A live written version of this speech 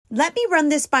"Let me run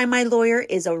this by my lawyer"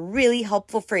 is a really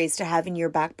helpful phrase to have in your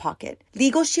back pocket.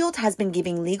 Legal Shield has been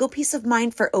giving legal peace of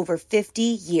mind for over 50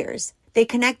 years. They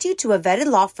connect you to a vetted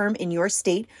law firm in your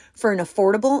state for an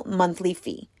affordable monthly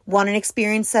fee. Want an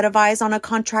experienced set of eyes on a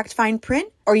contract fine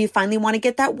print? Or you finally want to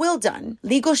get that will done?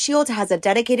 Legal Shield has a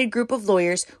dedicated group of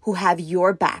lawyers who have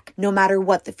your back, no matter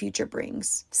what the future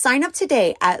brings. Sign up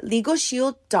today at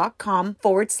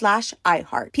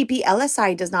LegalShield.com/iHeart.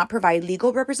 PPLSI does not provide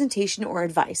legal representation or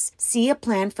advice. See a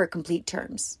plan for complete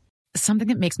terms. Something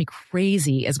that makes me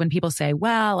crazy is when people say,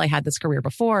 well, I had this career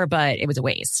before, but it was a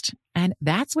waste. And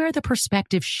that's where the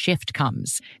perspective shift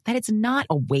comes, that it's not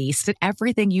a waste, that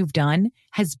everything you've done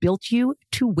has built you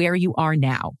to where you are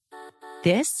now.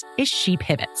 This is She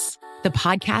Pivots, the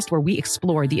podcast where we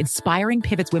explore the inspiring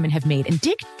pivots women have made and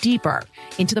dig deeper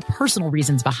into the personal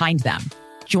reasons behind them.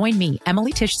 Join me,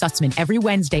 Emily Tish Sussman, every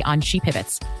Wednesday on She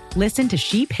Pivots. Listen to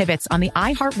She Pivots on the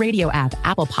iHeartRadio app,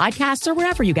 Apple Podcasts, or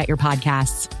wherever you get your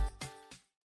podcasts.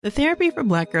 The Therapy for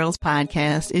Black Girls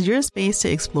podcast is your space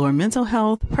to explore mental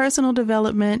health, personal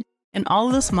development, and all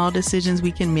of the small decisions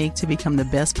we can make to become the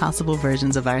best possible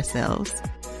versions of ourselves.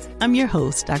 I'm your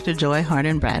host, Dr. Joy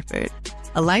Harden Bradford,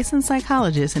 a licensed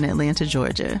psychologist in Atlanta,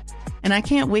 Georgia, and I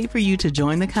can't wait for you to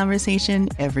join the conversation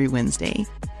every Wednesday.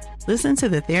 Listen to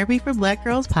the Therapy for Black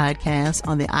Girls podcast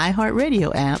on the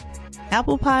iHeartRadio app,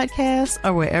 Apple Podcasts,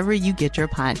 or wherever you get your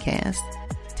podcasts.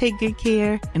 Take good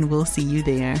care, and we'll see you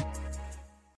there.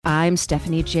 I'm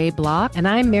Stephanie J. Block. And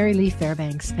I'm Mary Lee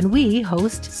Fairbanks. And we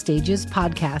host Stages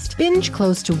Podcast. Binge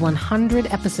close to 100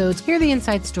 episodes. Hear the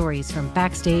inside stories from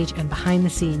backstage and behind the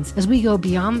scenes as we go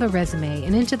beyond the resume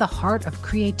and into the heart of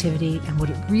creativity and what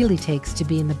it really takes to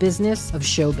be in the business of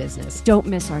show business. Don't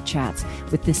miss our chats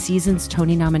with this season's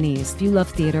Tony nominees. If you love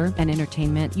theater and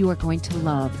entertainment, you are going to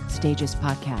love Stages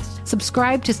Podcast.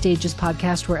 Subscribe to Stages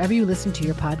Podcast wherever you listen to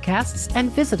your podcasts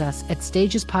and visit us at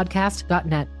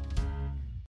stagespodcast.net.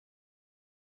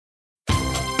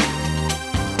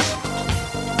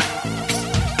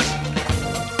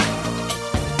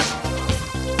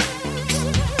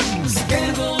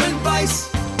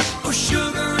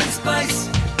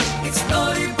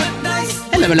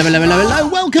 Hello.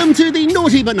 Welcome to the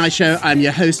Naughty But Nice Show. I'm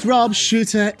your host, Rob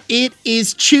Shooter. It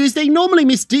is Tuesday. Normally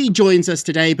Miss D joins us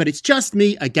today, but it's just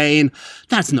me again.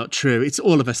 That's not true. It's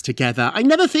all of us together. I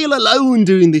never feel alone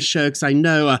doing this show because I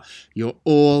know you're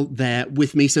all there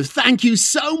with me. So thank you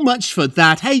so much for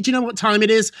that. Hey, do you know what time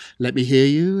it is? Let me hear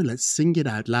you. Let's sing it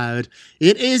out loud.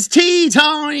 It is tea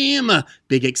time.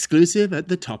 Big exclusive at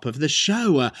the top of the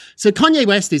show. So Kanye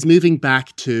West is moving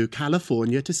back to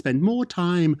California to spend more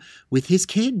time with his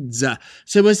kids.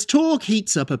 So as talk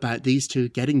heats up about these two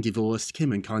getting divorced,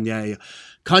 Kim and Kanye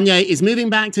is moving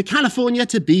back to California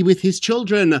to be with his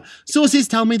children. Sources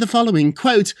tell me the following,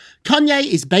 quote, Kanye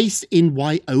is based in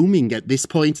Wyoming at this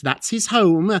point. That's his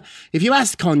home. If you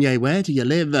asked Kanye, where do you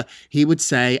live? He would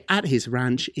say at his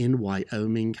ranch in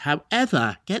Wyoming.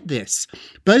 However, get this,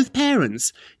 both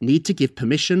parents need to give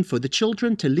permission for the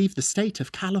children to leave the state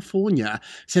of California.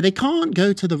 So they can't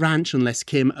go to the ranch unless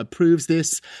Kim approves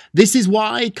this. This is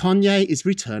why Kanye is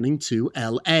returning to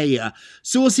LA.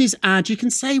 Sources add, you can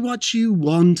say what you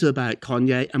want about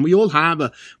Kanye, and we all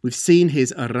have. We've seen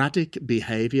his erratic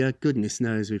behavior. Goodness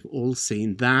knows we've all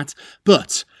seen that.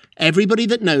 But everybody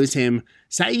that knows him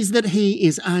says that he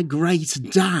is a great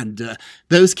dad.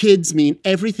 Those kids mean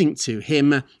everything to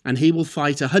him, and he will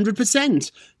fight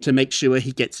 100% to make sure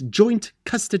he gets joint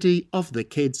custody of the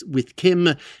kids with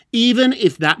Kim, even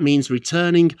if that means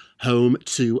returning home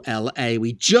to LA.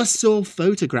 We just saw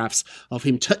photographs of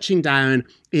him touching down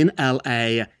in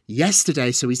LA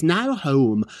yesterday, so he's now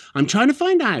home. I'm trying to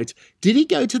find out, did he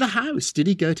go to the house? Did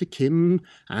he go to Kim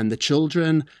and the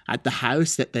children at the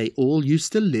house that they all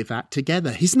used to live at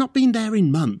together? He's not been there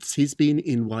in months. He's been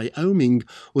in Wyoming.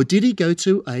 Or did he go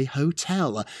to a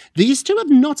hotel? These two have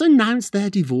not announced their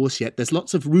divorce yet. There's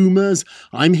lots of rumors.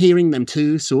 I'm hearing them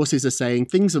too. Sources are saying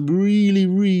things are really,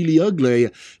 really ugly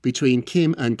between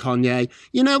Kim and Kanye.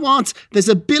 You know what? There's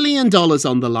 $1 billion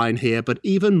on the line here, but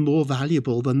even more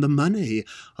valuable than the money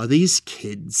are these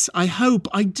kids. I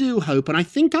do hope, and I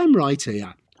think I'm right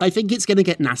here. I think it's going to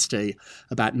get nasty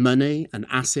about money and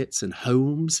assets and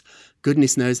homes.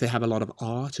 Goodness knows they have a lot of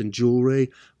art and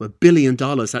jewelry. Well, $1 billion,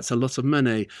 that's a lot of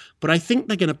money. But I think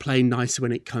they're going to play nice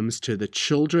when it comes to the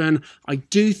children. I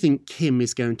do think Kim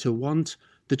is going to want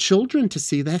the children to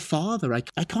see their father. I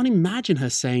can't imagine her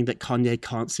saying that Kanye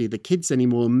can't see the kids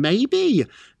anymore. Maybe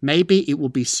it will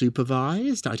be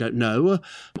supervised. I don't know.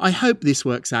 I hope this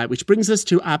works out, which brings us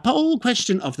to our poll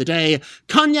question of the day.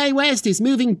 Kanye West is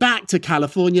moving back to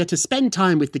California to spend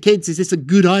time with the kids. Is this a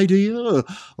good idea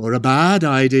or a bad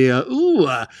idea? Ooh,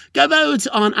 go vote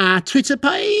on our Twitter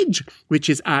page, which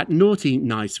is at Naughty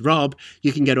Nice Rob.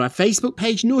 You can go to our Facebook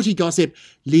page, Naughty Gossip.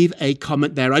 Leave a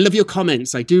comment there. I love your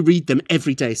comments. I do read them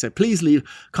every day, so please leave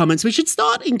comments. We should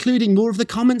start including more of the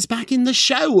comments back in the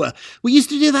show. We used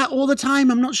to do that all the time.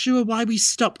 I'm not sure why we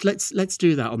stopped. Let's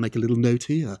do that. I'll make a little note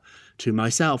here to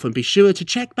myself, and be sure to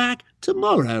check back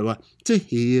tomorrow to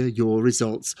hear your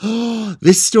results.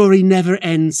 This story never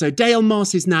ends. So Dale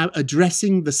Moss is now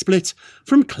addressing the split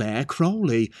from Clare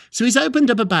Crowley. So he's opened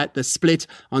up about the split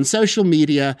on social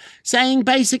media, saying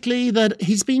basically that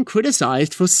he's been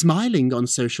criticised for smiling on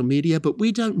social media, but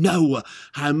we don't know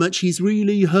how much he's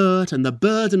really hurt and the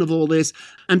burden of all this.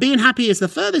 And being happy is the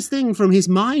furthest thing from his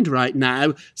mind right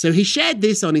now. So he shared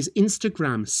this on his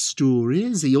Instagram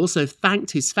stories. He also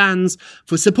thanked his fans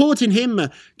for supporting him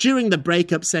during the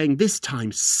breakup, saying this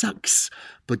time sucks,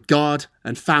 but God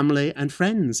and family and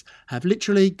friends have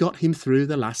literally got him through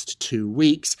the last 2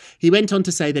 weeks. He went on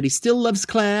to say that he still loves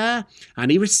Clare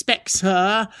and he respects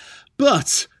her,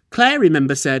 but Clare,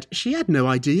 remember, said she had no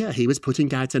idea he was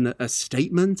putting out a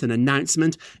statement, an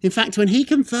announcement. In fact, when he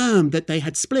confirmed that they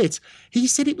had split, he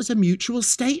said it was a mutual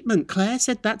statement. Clare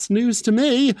said, that's news to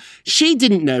me. She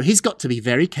didn't know. He's got to be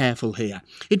very careful here.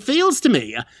 It feels to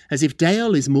me as if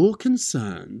Dale is more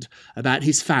concerned about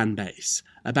his fan base,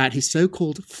 about his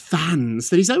so-called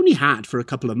fans that he's only had for a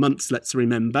couple of months, let's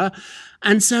remember.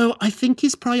 And so I think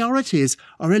his priorities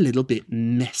are a little bit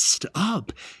messed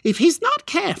up. If he's not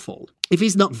careful, if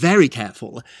he's not very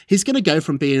careful, he's going to go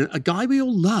from being a guy we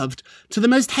all loved to the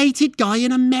most hated guy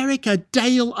in America.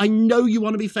 Dale, I know you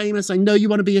want to be famous. I know you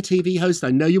want to be a TV host.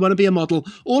 I know you want to be a model.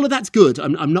 All of that's good.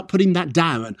 I'm not putting that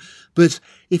down. But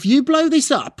if you blow this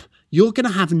up, you're going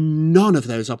to have none of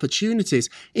those opportunities.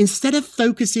 Instead of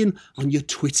focusing on your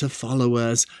Twitter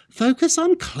followers, focus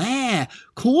on Clare.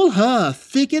 Call her,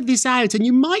 figure this out, and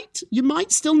you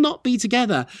might still not be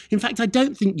together. In fact, I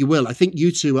don't think you will. I think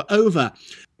you two are over.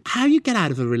 How you get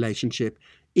out of a relationship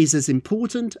is as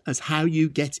important as how you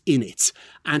get in it.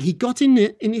 And he got in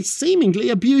it in seemingly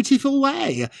a beautiful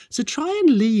way. So try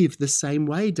and leave the same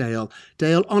way, Dale.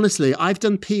 Dale, honestly, I've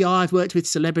done PR, I've worked with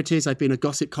celebrities, I've been a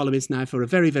gossip columnist now for a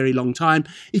very, very long time.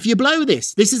 If you blow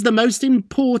this is the most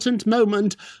important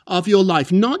moment of your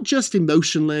life, not just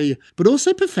emotionally, but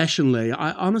also professionally.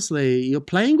 Honestly, you're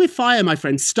playing with fire, my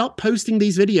friend. Stop posting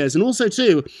these videos. And also,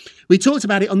 too, we talked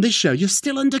about it on this show. You're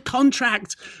still under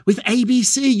contract with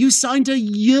ABC. You signed a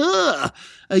year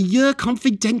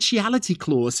confidentiality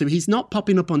clause, so he's not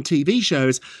popping up on TV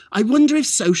shows. I wonder if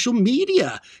social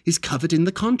media is covered in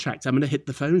the contract. I'm going to hit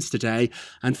the phones today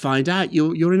and find out.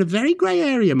 You're in a very grey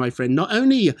area, my friend. Not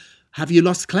only have you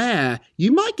lost Clare,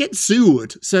 you might get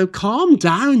sued. So calm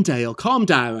down, Dale, calm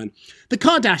down. The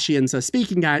Kardashians are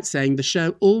speaking out, saying the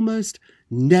show almost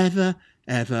never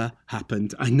ever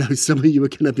happened. I know some of you are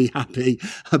going to be happy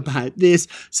about this.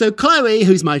 So Khloe,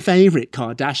 who's my favourite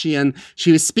Kardashian,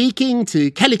 she was speaking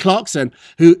to Kelly Clarkson,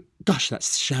 who, gosh, that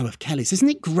show of Kelly's, isn't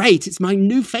it great? It's my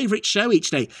new favourite show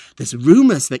each day. There's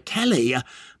rumours that Kelly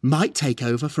might take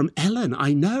over from Ellen.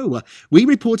 I know. We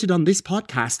reported on this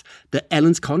podcast that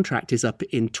Ellen's contract is up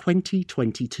in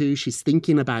 2022. She's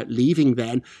thinking about leaving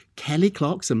then. Kelly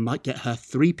Clarkson might get her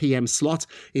 3 p.m. slot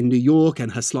in New York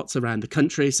and her slots around the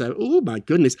country. So, oh my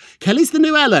goodness, Kelly's the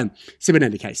new Ellen. So in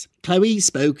any case, Khloe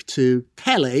spoke to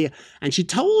Kelly and she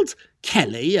told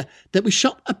Kelly that we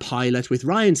shot a pilot with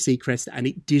Ryan Seacrest and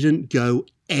it didn't go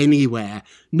anywhere.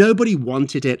 Nobody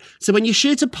wanted it. So when you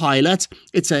shoot a pilot,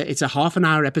 it's a half an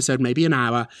hour episode, maybe an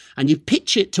hour, and you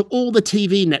pitch it to all the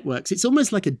TV networks. It's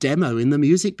almost like a demo in the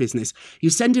music business. You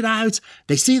send it out,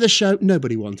 they see the show,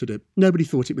 nobody wanted it. Nobody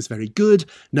thought it was very good.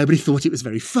 Nobody thought it was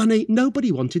very funny.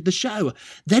 Nobody wanted the show.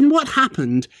 Then what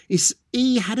happened is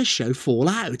E! had a show fall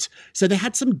out. So they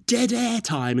had some dead air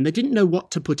time and they didn't know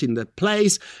what to put in the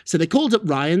place. So they called up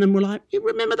Ryan and were like, you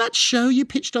remember that show you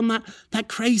pitched on that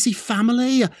crazy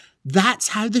family? That's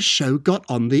how the show got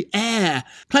on the air.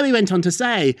 Khloe went on to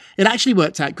say it actually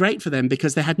worked out great for them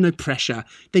because they had no pressure.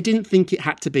 They didn't think it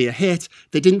had to be a hit.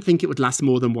 They didn't think it would last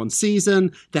more than one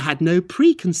season. They had no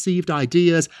preconceived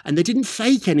ideas and they didn't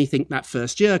fake anything that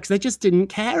first year because they just didn't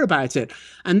care about it.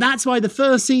 And that's why the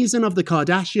first season of The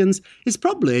Kardashians is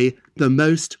probably the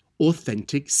most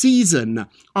authentic season.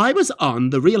 I was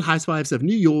on The Real Housewives of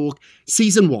New York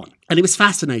season 1. And it was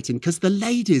fascinating because the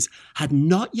ladies had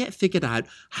not yet figured out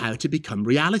how to become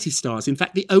reality stars. In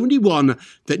fact, the only one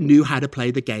that knew how to play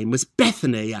the game was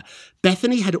Bethany.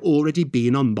 Bethany had already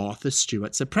been on Martha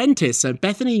Stewart's Apprentice. So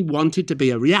Bethany wanted to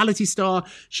be a reality star.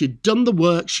 She'd done the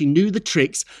work. She knew the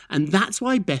tricks. And that's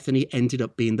why Bethany ended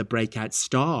up being the breakout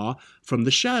star from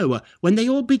the show. When they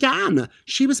all began,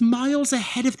 she was miles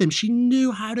ahead of them. She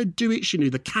knew how to do it. She knew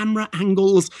the camera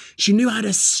angles. She knew how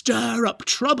to stir up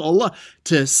trouble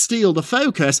to steal the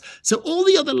focus. So all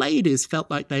the other ladies felt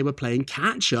like they were playing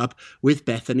catch up with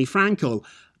Bethany Frankel.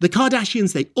 The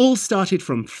Kardashians, they all started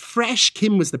from fresh.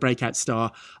 Kim was the breakout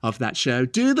star of that show.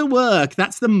 Do the work.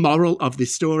 That's the moral of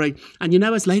this story. And you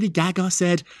know, as Lady Gaga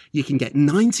said, you can get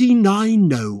 99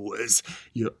 no's.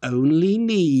 You only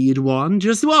need one.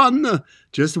 Just one.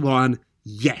 Just one.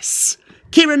 Yes.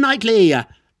 Keira Knightley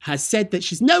has said that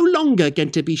she's no longer going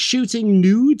to be shooting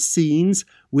nude scenes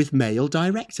with male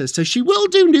directors. So she will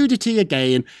do nudity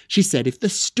again, she said, if the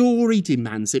story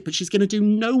demands it, but she's going to do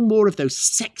no more of those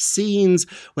sex scenes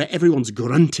where everyone's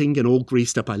grunting and all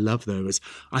greased up. I love those.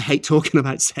 I hate talking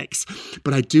about sex,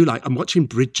 but I do like, I'm watching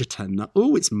Bridgerton.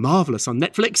 Oh, it's marvellous on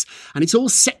Netflix, and it's all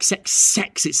sex, sex,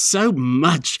 sex. It's so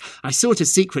much. I sort of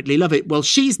secretly love it. Well,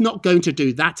 she's not going to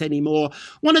do that anymore.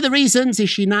 One of the reasons is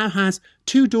she now has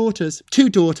two daughters,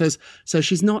 so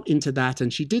she's not into that.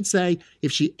 And she did say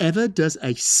if she ever does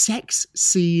a sex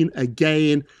scene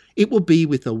again, it will be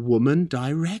with a woman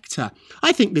director.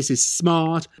 I think this is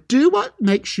smart. Do what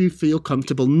makes you feel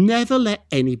comfortable. Never let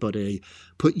anybody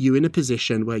put you in a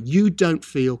position where you don't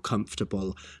feel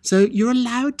comfortable. So you're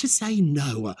allowed to say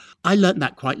no. I learnt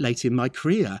that quite late in my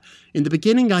career. In the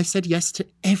beginning, I said yes to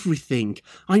everything.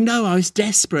 I know I was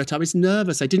desperate. I was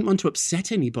nervous. I didn't want to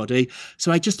upset anybody.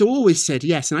 So I just always said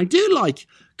yes. And I do like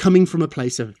coming from a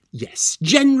place of yes.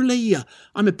 Generally,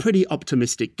 I'm a pretty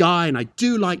optimistic guy, and I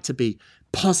do like to be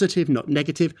positive, not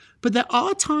negative. But there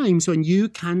are times when you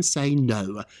can say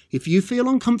no. If you feel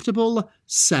uncomfortable,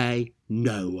 say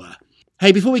no.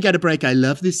 Hey, before we go to break, I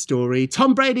love this story.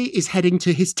 Tom Brady is heading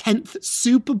to his 10th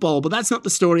Super Bowl, but that's not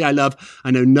the story I love. I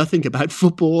know nothing about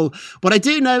football. What I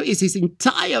do know is his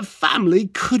entire family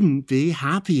couldn't be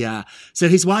happier. So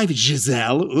his wife,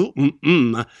 Giselle,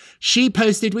 she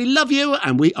posted, "We love you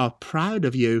and we are proud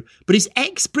of you." But his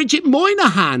ex, Bridget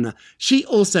Moynihan, she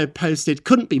also posted,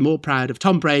 couldn't be more proud of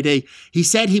Tom Brady. He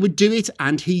said he would do it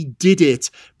and he did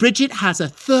it. Bridget has a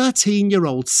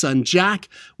 13-year-old son, Jack.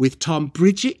 With Tom,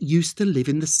 Bridget used to live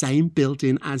in the same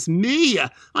building as me.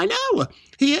 I know.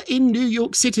 Here in New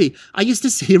York City, I used to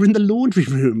see her in the laundry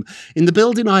room. In the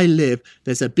building I live,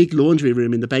 there's a big laundry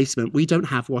room in the basement. We don't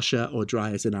have washer or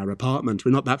dryers in our apartment.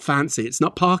 We're not that fancy. It's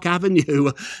not Park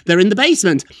Avenue. They're in the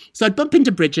basement. So I'd bump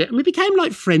into Bridget and we became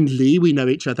like friendly. We know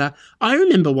each other. I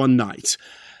remember one night,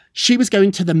 she was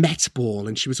going to the Met Ball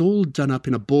and she was all done up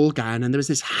in a ball gown, and there was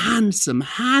this handsome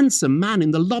man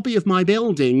in the lobby of my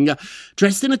building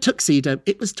dressed in a tuxedo.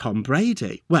 It was Tom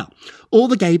Brady. Well, all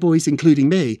the gay boys, including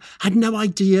me, had no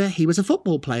idea he was a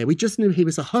football player. We just knew he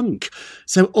was a hunk.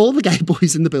 So all the gay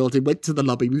boys in the building went to the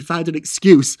lobby. We found an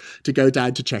excuse to go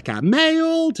down to check our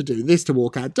mail, to do this, to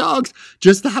walk our dogs,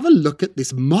 just to have a look at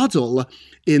this model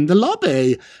in the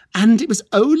lobby. And it was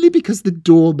only because the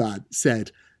doorman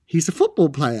said he's a football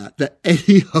player that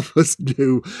any of us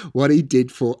knew what he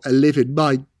did for a living.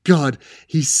 My God,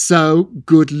 he's so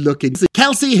good looking.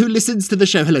 Kelsey, who listens to the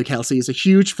show, hello Kelsey, is a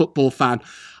huge football fan.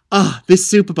 This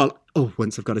Super Bowl.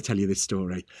 Once I've got to tell you this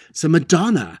story. So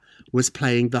Madonna was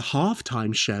playing the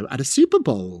halftime show at a Super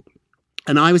Bowl.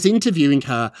 And I was interviewing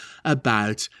her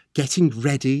about getting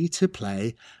ready to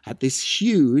play at this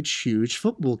huge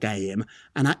football game.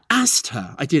 And I asked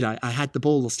her, I had the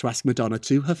balls to ask Madonna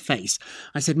to her face.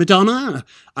 I said, "Madonna,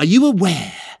 are you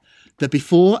aware that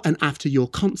before and after your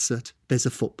concert, there's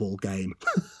a football game?"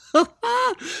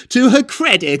 To her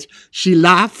credit, she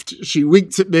laughed, she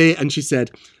winked at me, and she said,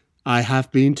 "I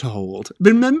have been told."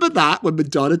 Remember that when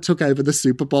Madonna took over the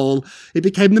Super Bowl? It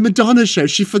became the Madonna show.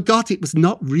 She forgot it was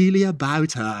not really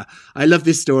about her. I love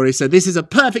this story. So this is a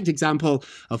perfect example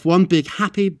of one big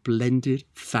happy blended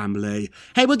family.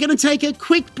 Hey, we're going to take a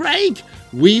quick break.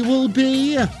 We will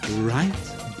be right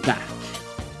back.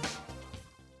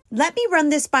 "Let me run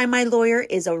this by my lawyer"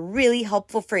 is a really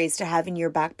helpful phrase to have in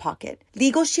your back pocket.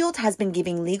 Legal Shield has been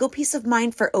giving legal peace of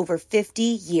mind for over 50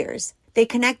 years. They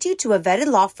connect you to a vetted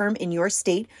law firm in your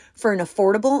state for an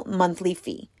affordable monthly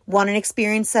fee. Want an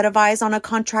experienced set of eyes on a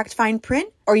contract fine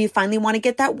print? Or you finally want to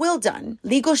get that will done?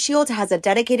 Legal Shield has a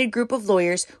dedicated group of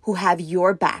lawyers who have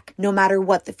your back, no matter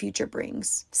what the future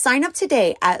brings. Sign up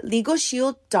today at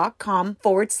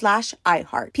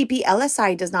LegalShield.com/iHeart.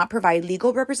 PPLSI does not provide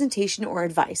legal representation or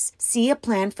advice. See a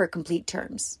plan for complete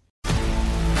terms.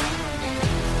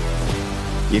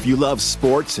 If you love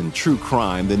sports and true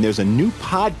crime, then there's a new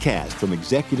podcast from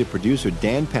executive producer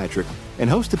Dan Patrick and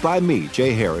hosted by me,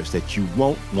 Jay Harris, that you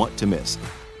won't want to miss.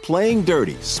 Playing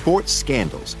Dirty: Sports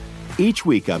Scandals. Each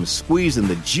week, I'm squeezing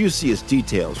the juiciest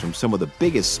details from some of the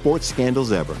biggest sports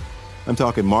scandals ever. I'm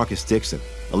talking Marcus Dixon,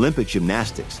 Olympic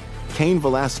gymnastics, Cain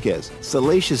Velasquez,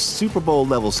 salacious Super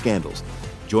Bowl-level scandals.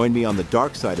 Join me on the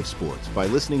dark side of sports by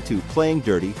listening to Playing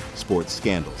Dirty: Sports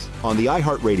Scandals on the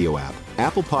iHeartRadio app,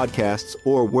 Apple Podcasts,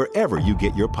 or wherever you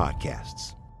get your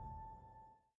podcasts.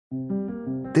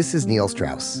 This is Neil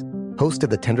Strauss, host of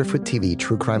the Tenderfoot TV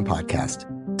true crime podcast,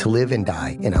 To Live and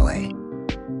Die in LA.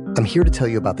 I'm here to tell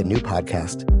you about the new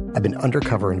podcast I've been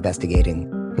undercover investigating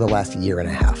for the last year and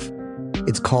a half.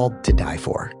 It's called To Die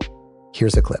For.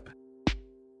 Here's a clip.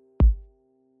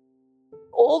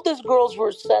 All these girls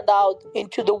were sent out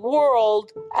into the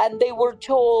world and they were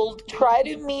told, try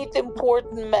to meet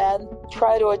important men,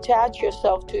 try to attach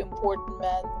yourself to important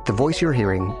men. The voice you're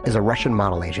hearing is a Russian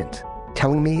model agent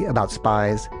telling me about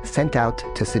spies sent out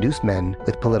to seduce men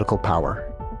with political power.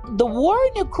 The war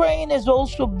in Ukraine is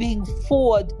also being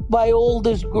fought by all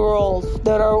these girls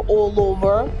that are all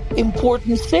over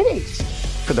important cities.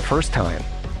 For the first time,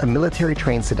 a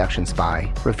military-trained seduction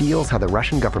spy reveals how the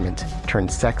Russian government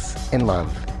turned sex and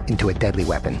love into a deadly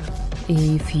weapon.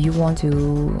 If you want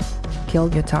to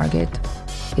kill your target,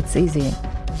 it's easy.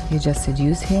 You just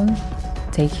seduce him,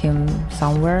 take him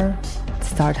somewhere,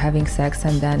 start having sex,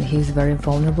 and then he's very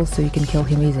vulnerable, so you can kill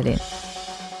him easily.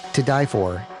 To Die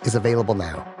For is available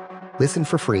now. Listen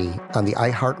for free on the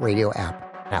iHeartRadio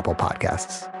app, Apple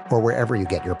Podcasts, or wherever you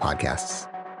get your podcasts.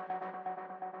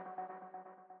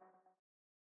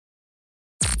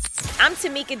 I'm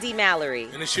Tamika D. Mallory.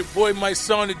 And it's your boy, my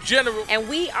son, the General. And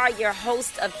we are your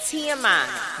hosts of TMI.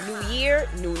 New year,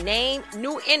 new name,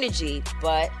 new energy,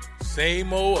 but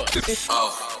same old us.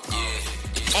 Oh,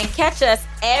 yeah. And catch us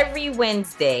every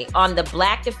Wednesday on the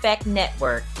Black Effect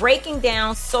Network, breaking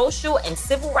down social and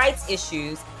civil rights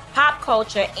issues, pop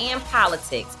culture, and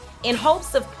politics in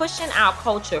hopes of pushing our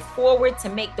culture forward to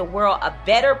make the world a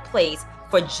better place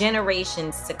for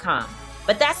generations to come.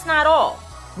 But that's not all.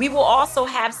 We will also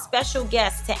have special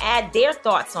guests to add their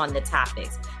thoughts on the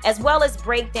topics, as well as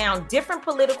break down different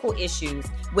political issues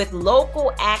with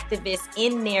local activists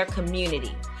in their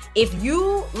community. If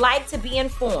you like to be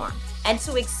informed and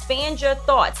to expand your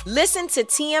thoughts, listen to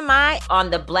TMI on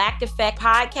the Black Effect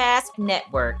Podcast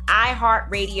Network,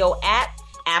 iHeartRadio app,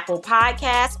 Apple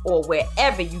Podcasts, or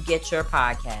wherever you get your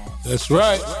podcasts. That's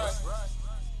right.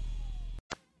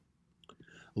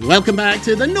 Welcome back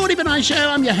to the Naughty But Nice Show.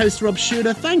 I'm your host, Rob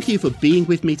Shooter. Thank you for being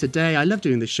with me today. I love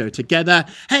doing this show together.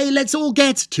 Hey, let's all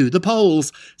get to the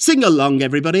polls. Sing along,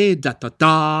 everybody.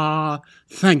 Da-da-da.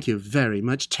 Thank you very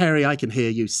much. Terry, I can hear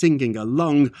you singing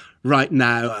along right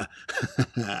now.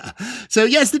 So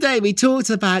yesterday we talked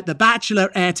about The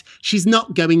Bachelorette. She's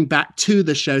not going back to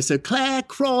the show. So Claire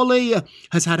Crawley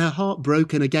has had her heart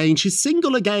broken again. She's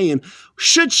single again.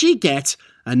 Should she get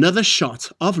another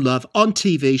shot of love on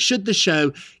TV? Should the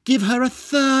show give her a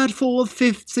third, fourth,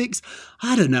 fifth, sixth?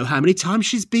 I don't know how many times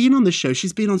she's been on the show.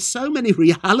 She's been on so many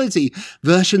reality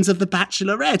versions of The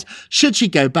Bachelorette. Should she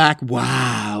go back?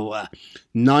 Wow.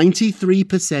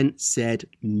 93% said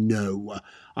no.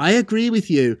 I agree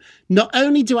with you. Not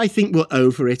only do I think we're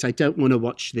over it, I don't want to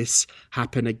watch this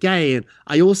happen again,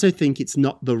 I also think it's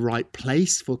not the right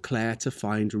place for Claire to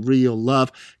find real love.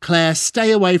 Claire,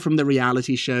 stay away from the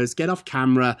reality shows, get off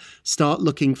camera, start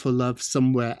looking for love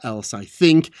somewhere else, I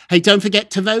think. Hey, don't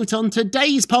forget to vote on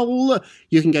today's poll.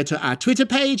 You can go to our Twitter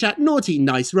page at Naughty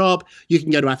Nice Rob. You can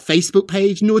go to our Facebook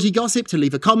page, Naughty Gossip, to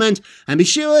leave a comment, and be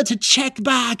sure to check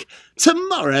back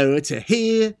tomorrow to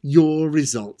hear your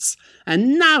results.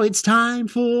 And now it's time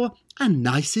for a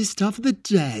nicest of the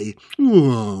day.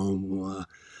 Whoa.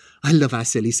 I love our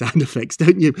silly sound effects,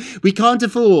 don't you? We can't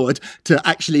afford to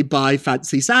actually buy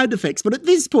fancy sound effects, but at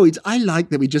this point, I like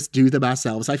that we just do them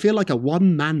ourselves. I feel like a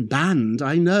one-man band,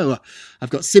 I know. I've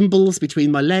got cymbals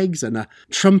between my legs and a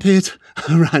trumpet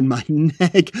around my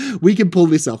neck. We can pull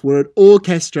this off. We're an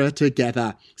orchestra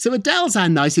together. So Adele's our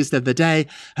nicest of the day.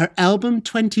 Her album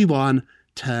 21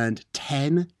 turned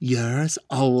 10 years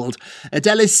old.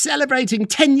 Adele is celebrating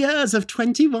 10 years of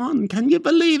 21. Can you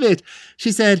believe it?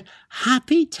 She said,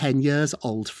 "Happy 10 years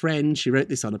old friend." She wrote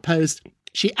this on a post.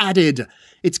 She added,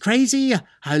 "It's crazy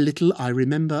how little I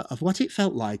remember of what it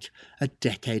felt like a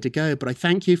decade ago, but I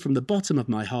thank you from the bottom of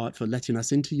my heart for letting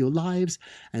us into your lives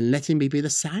and letting me be the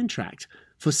soundtrack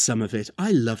for some of it.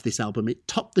 I love this album. It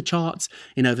topped the charts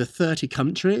in over 30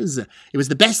 countries. It was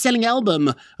the best-selling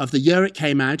album of the year it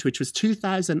came out, which was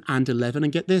 2011.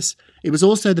 And get this, it was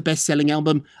also the best-selling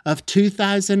album of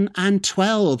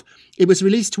 2012. It was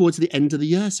released towards the end of the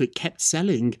year, so it kept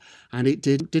selling, and it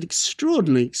did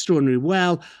extraordinarily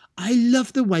well. I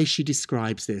love the way she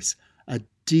describes this. A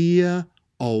dear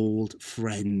old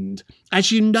friend.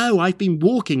 As you know, I've been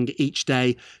walking each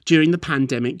day during the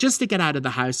pandemic just to get out of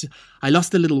the house. I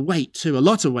lost a lot of weight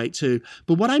too.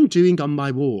 But what I'm doing on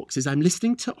my walks is I'm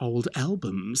listening to old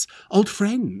albums, old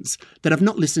friends that I've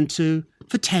not listened to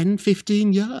for 10,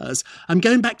 15 years. I'm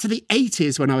going back to the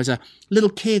 80s when I was a little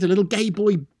kid, a little gay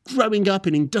boy growing up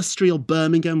in industrial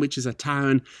Birmingham, which is a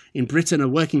town in Britain, a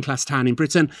working class town in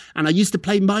Britain. And I used to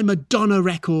play my Madonna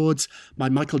records, my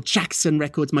Michael Jackson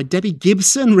records, my Debbie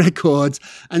Gibson records.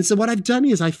 And so what I've done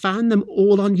is I found them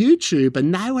all on YouTube.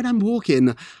 And now when I'm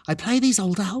walking, I play these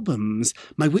old albums,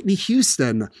 my Whitney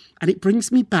Houston, and it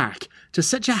brings me back to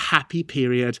such a happy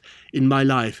period in my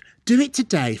life. Do it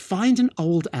today. Find an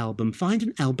old album. Find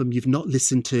an album you've not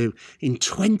listened to in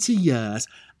 20 years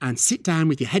and sit down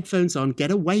with your headphones on, get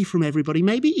away from everybody,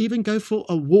 maybe even go for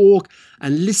a walk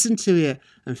and listen to it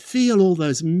and feel all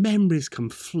those memories come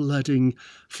flooding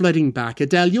back.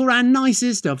 Adele, you're our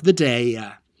nicest of the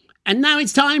day. And now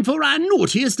it's time for our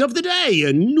naughtiest of the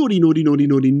day. Naughty.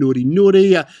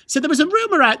 So there was a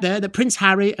rumour out there that Prince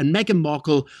Harry and Meghan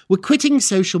Markle were quitting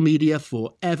social media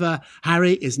forever.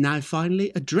 Harry is now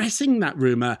finally addressing that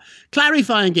rumour,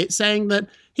 clarifying it, saying that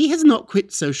he has not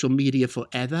quit social media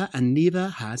forever, and neither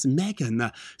has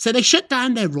Meghan. So they shut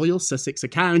down their Royal Sussex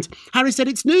account. Harry said,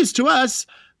 "It's news to us,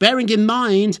 bearing in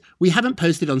mind we haven't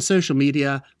posted on social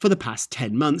media for the past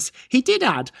 10 months. He did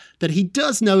add that he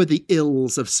does know the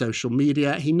ills of social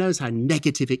media. He knows how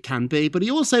negative it can be, but he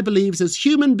also believes as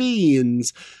human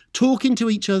beings, talking to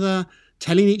each other,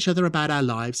 telling each other about our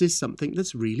lives is something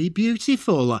that's really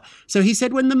beautiful. So he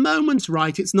said when the moment's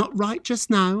right, it's not right just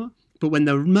now, but when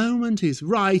the moment is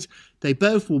right, they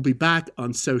both will be back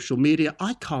on social media.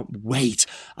 I can't wait.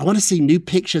 I want to see new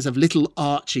pictures of little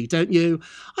Archie, don't you?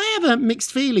 I have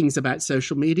mixed feelings about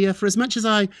social media. For as much as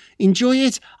I enjoy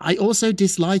it, I also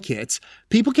dislike it.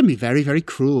 People can be very, very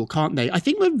cruel, can't they? I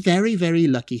think we're very, very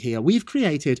lucky here. We've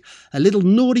created a little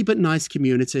naughty but nice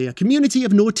community, a community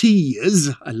of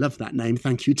naughties. I love that name.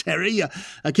 Thank you, Terry.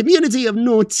 A community of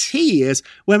naughties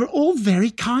where we're all very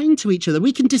kind to each other.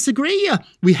 We can disagree.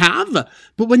 We have,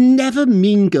 but we're never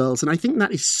mean girls. And I think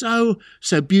that is so,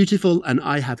 so beautiful, and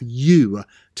I have you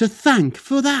to thank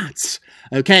for that.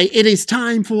 Okay, it is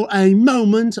time for a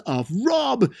moment of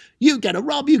Rob. You get a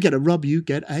Rob, you get a Rob, you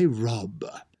get a Rob.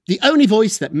 The only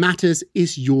voice that matters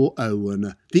is your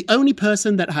own. The only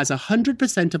person that has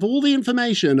 100% of all the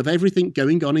information of everything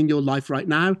going on in your life right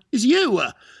now is you.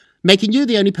 Making you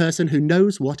the only person who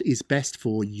knows what is best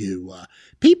for you.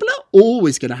 People are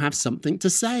always going to have something to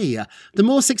say. The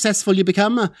more successful you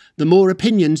become, the more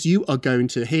opinions you are going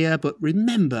to hear. But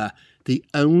remember, the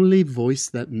only voice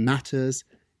that matters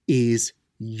is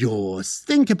yours.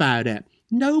 Think about it.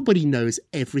 Nobody knows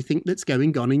everything that's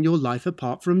going on in your life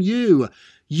apart from you.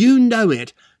 You know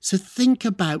it. So think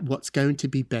about what's going to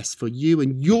be best for you,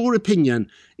 and your opinion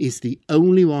is the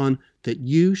only one that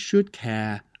you should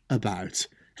care about.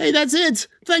 Hey, that's it.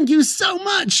 Thank you so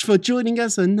much for joining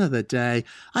us another day.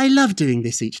 I love doing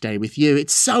this each day with you.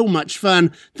 It's so much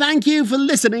fun. Thank you for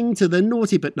listening to the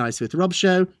Naughty But Nice with Rob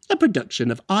show, a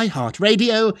production of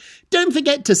iHeartRadio. Don't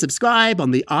forget to subscribe on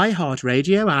the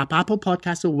iHeartRadio app, Apple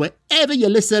Podcasts, or wherever you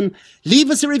listen. Leave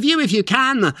us a review if you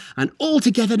can. And all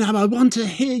together now, I want to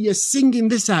hear you singing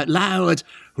this out loud.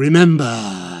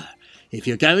 Remember, if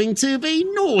you're going to be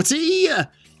naughty,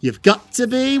 you've got to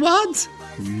be what?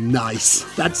 Nice.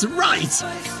 That's right.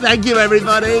 Thank you,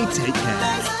 everybody. Take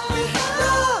care.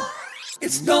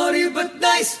 It's Naughty But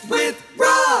Nice with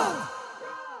Rob.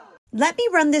 Let me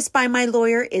run this by my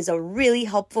lawyer is a really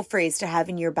helpful phrase to have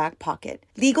in your back pocket.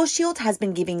 Legal Shield has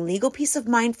been giving legal peace of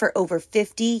mind for over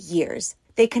 50 years.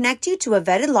 They connect you to a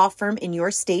vetted law firm in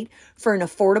your state for an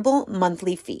affordable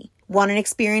monthly fee. Want an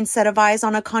experienced set of eyes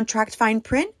on a contract fine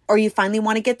print? Or you finally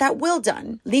want to get that will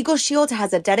done? Legal Shield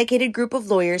has a dedicated group of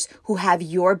lawyers who have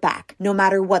your back, no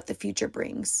matter what the future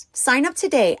brings. Sign up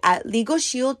today at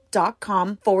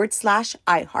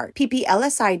LegalShield.com/iHeart.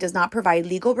 PPLSI does not provide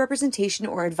legal representation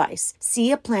or advice. See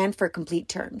a plan for complete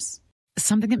terms.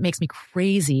 Something that makes me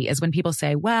crazy is when people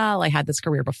say, well, I had this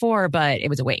career before, but it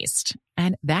was a waste.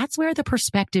 And that's where the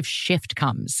perspective shift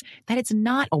comes, that it's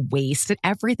not a waste, that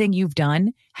everything you've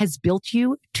done has built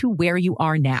you to where you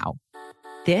are now.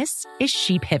 This is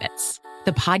She Pivots,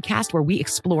 the podcast where we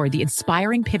explore the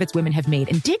inspiring pivots women have made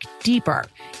and dig deeper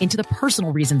into the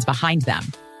personal reasons behind them.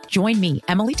 Join me,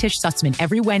 Emily Tish Sussman,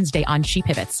 every Wednesday on She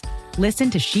Pivots.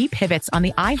 Listen to She Pivots on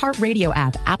the iHeartRadio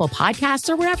app, Apple Podcasts,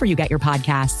 or wherever you get your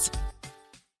podcasts.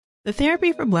 The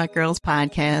Therapy for Black Girls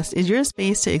podcast is your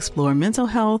space to explore mental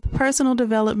health, personal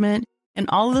development, and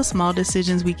all of the small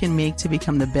decisions we can make to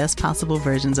become the best possible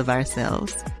versions of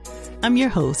ourselves. I'm your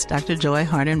host, Dr. Joy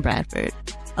Harden Bradford,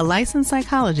 a licensed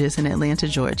psychologist in Atlanta,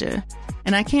 Georgia,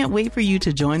 and I can't wait for you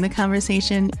to join the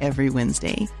conversation every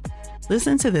Wednesday.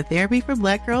 Listen to the Therapy for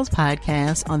Black Girls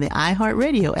podcast on the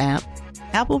iHeartRadio app,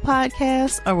 Apple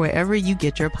Podcasts, or wherever you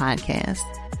get your podcasts.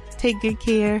 Take good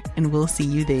care, and we'll see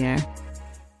you there.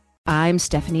 I'm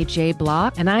Stephanie J.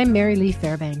 Block. And I'm Mary Lee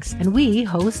Fairbanks, and we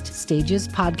host Stages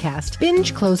Podcast.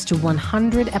 Binge close to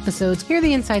 100 episodes. Hear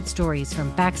the inside stories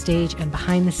from backstage and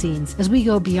behind the scenes as we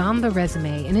go beyond the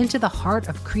resume and into the heart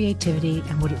of creativity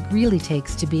and what it really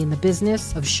takes to be in the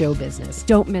business of show business.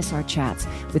 Don't miss our chats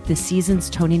with this season's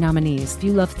Tony nominees. If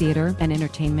you love theater and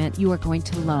entertainment, you are going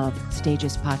to love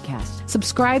Stages Podcast.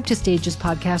 Subscribe to Stages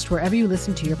Podcast wherever you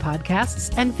listen to your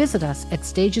podcasts and visit us at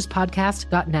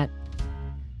stagespodcast.net.